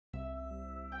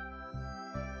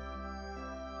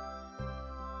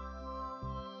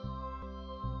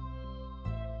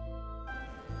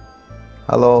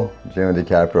Hello, Gino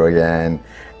DiCaprio again.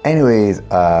 Anyways,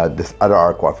 this other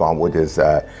article I found, which is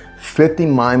 50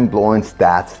 mind-blowing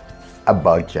stats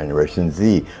about Generation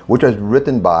Z, which was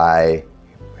written by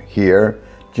here,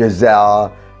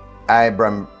 Giselle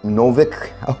Abramovich.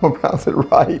 I hope I pronounced it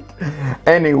right.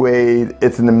 Anyways,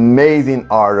 it's an amazing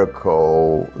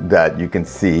article that you can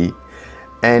see.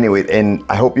 Anyways, and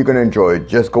I hope you're gonna enjoy it.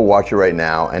 Just go watch it right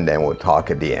now, and then we'll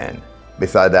talk at the end.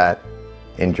 Beside that,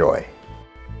 enjoy.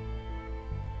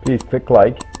 Please click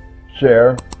like,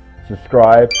 share,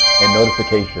 subscribe, and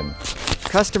notifications.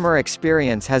 Customer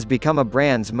experience has become a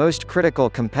brand's most critical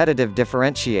competitive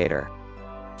differentiator.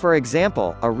 For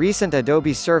example, a recent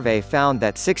Adobe survey found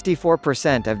that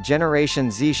 64% of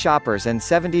Generation Z shoppers and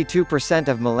 72%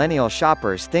 of millennial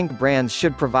shoppers think brands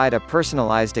should provide a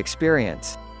personalized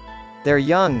experience. They're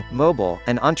young, mobile,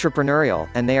 and entrepreneurial,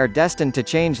 and they are destined to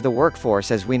change the workforce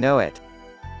as we know it.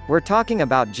 We're talking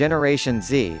about Generation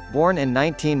Z, born in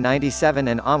 1997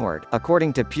 and onward,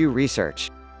 according to Pew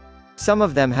Research. Some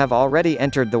of them have already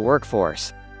entered the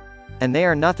workforce. And they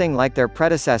are nothing like their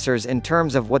predecessors in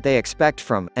terms of what they expect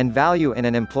from, and value in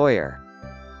an employer.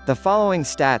 The following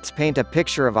stats paint a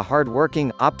picture of a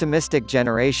hard-working, optimistic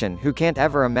generation who can't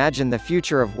ever imagine the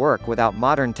future of work without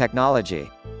modern technology.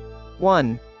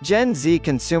 1. Gen Z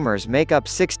consumers make up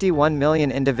 61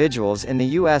 million individuals in the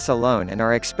US alone and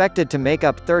are expected to make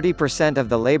up 30% of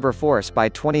the labor force by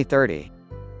 2030.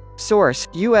 Source: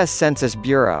 US Census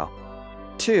Bureau.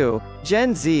 2.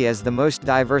 Gen Z is the most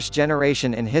diverse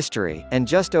generation in history, and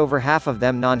just over half of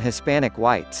them non-Hispanic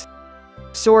whites.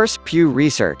 Source: Pew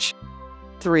Research.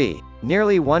 3.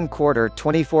 Nearly one quarter,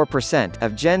 24%,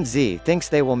 of Gen Z thinks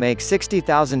they will make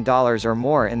 $60,000 or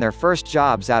more in their first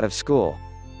jobs out of school.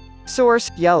 Source: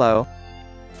 Yellow.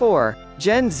 4.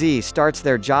 Gen Z starts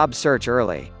their job search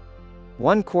early.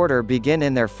 One quarter begin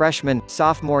in their freshman,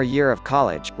 sophomore year of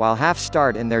college, while half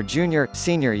start in their junior,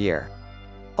 senior year.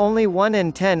 Only 1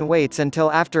 in 10 waits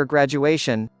until after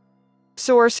graduation.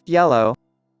 Source: Yellow.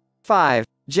 5.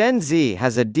 Gen Z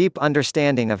has a deep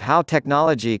understanding of how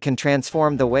technology can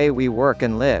transform the way we work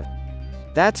and live.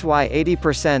 That's why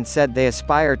 80% said they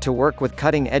aspire to work with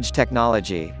cutting-edge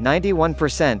technology,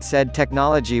 91% said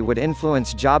technology would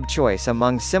influence job choice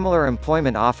among similar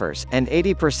employment offers, and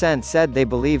 80% said they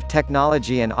believe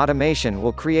technology and automation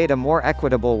will create a more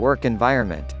equitable work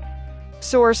environment.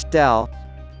 Source: Dell.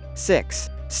 6.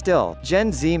 Still,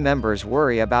 Gen Z members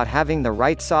worry about having the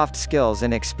right soft skills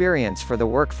and experience for the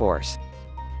workforce.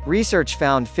 Research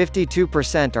found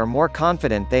 52% are more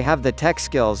confident they have the tech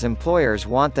skills employers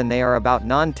want than they are about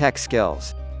non-tech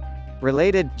skills.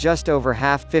 Related, just over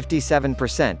half,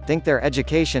 57%, think their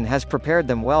education has prepared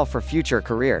them well for future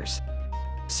careers.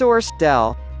 Source: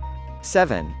 Dell.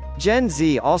 7. Gen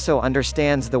Z also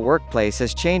understands the workplace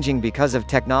is changing because of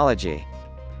technology.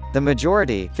 The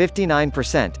majority,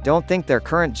 59%, don't think their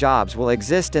current jobs will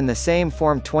exist in the same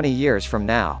form 20 years from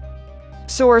now.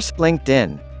 Source: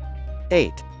 LinkedIn.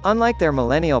 8. Unlike their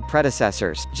millennial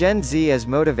predecessors, Gen Z is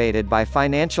motivated by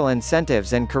financial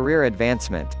incentives and career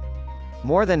advancement.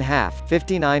 More than half,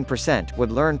 59%,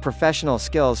 would learn professional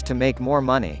skills to make more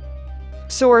money.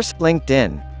 Source: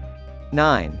 LinkedIn.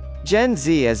 9. Gen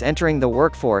Z is entering the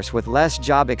workforce with less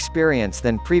job experience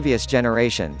than previous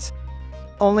generations.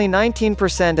 Only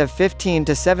 19% of 15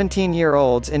 to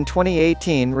 17-year-olds in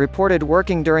 2018 reported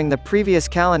working during the previous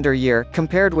calendar year,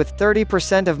 compared with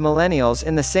 30% of millennials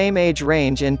in the same age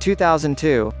range in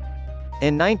 2002.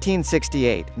 In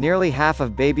 1968, nearly half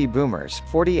of baby boomers,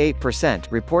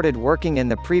 48%, reported working in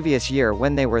the previous year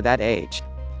when they were that age.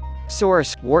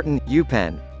 Source: Wharton,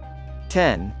 UPenn.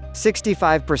 10.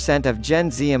 65% of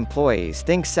Gen Z employees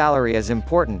think salary is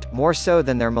important, more so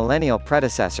than their millennial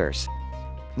predecessors.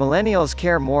 Millennials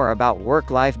care more about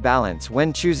work-life balance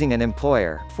when choosing an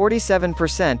employer,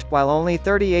 47%, while only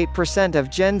 38% of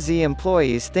Gen Z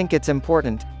employees think it's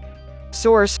important.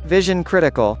 Source: Vision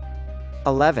Critical.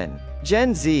 11.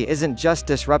 Gen Z isn't just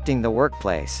disrupting the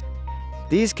workplace.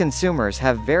 These consumers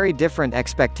have very different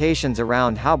expectations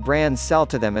around how brands sell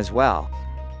to them as well.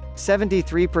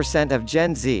 73% of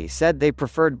Gen Z said they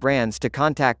preferred brands to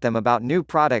contact them about new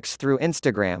products through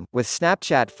Instagram, with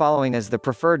Snapchat following as the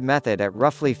preferred method at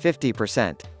roughly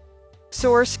 50%.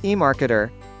 Source: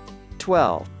 eMarketer.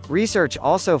 12. Research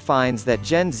also finds that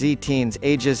Gen Z teens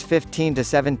ages 15 to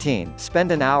 17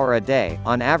 spend an hour a day,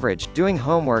 on average, doing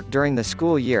homework during the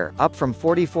school year, up from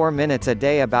 44 minutes a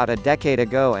day about a decade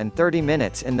ago and 30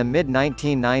 minutes in the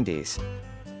mid-1990s.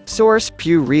 Source: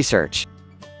 Pew Research.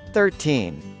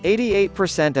 13.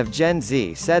 88% of Gen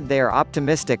Z said they are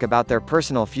optimistic about their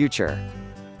personal future.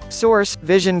 Source: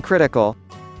 Vision Critical.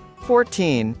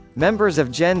 14. Members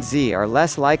of Gen Z are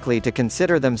less likely to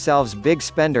consider themselves big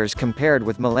spenders compared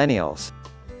with millennials.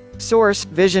 Source: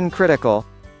 Vision Critical.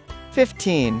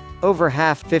 15. Over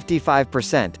half,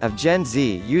 55%, of Gen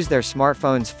Z use their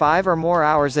smartphones 5 or more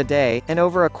hours a day, and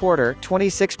over a quarter,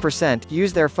 26%,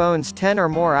 use their phones 10 or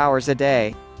more hours a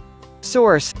day.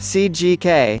 Source: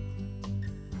 CGK.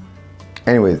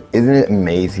 Anyways, isn't it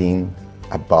amazing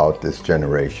about this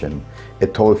generation?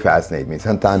 It totally fascinates me.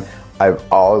 Sometimes I've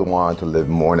always wanted to live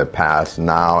more in the past.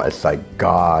 Now it's like,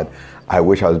 God, I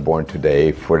wish I was born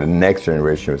today for the next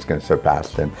generation who's going to surpass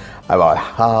them, about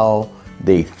how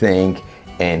they think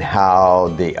and how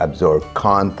they absorb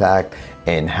contact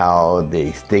and how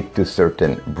they stick to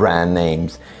certain brand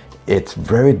names. It's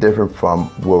very different from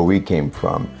where we came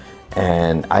from,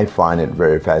 and I find it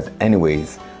very fast.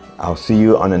 Anyways, I'll see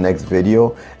you on the next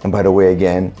video. And by the way,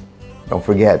 again, don't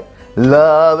forget,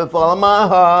 love with all of my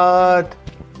heart.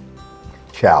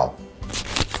 Ciao.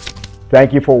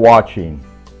 Thank you for watching.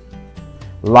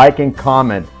 Like and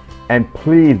comment, and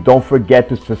please don't forget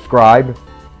to subscribe.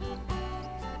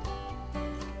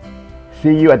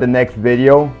 See you at the next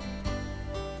video.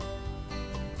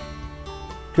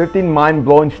 15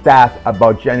 mind-blowing stats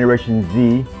about Generation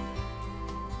Z.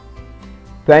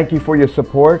 Thank you for your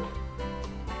support.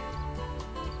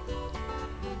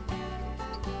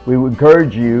 We would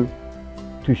encourage you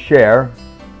to share.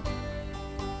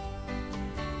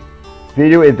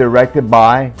 Video is directed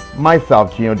by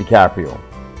myself, Gino DiCaprio.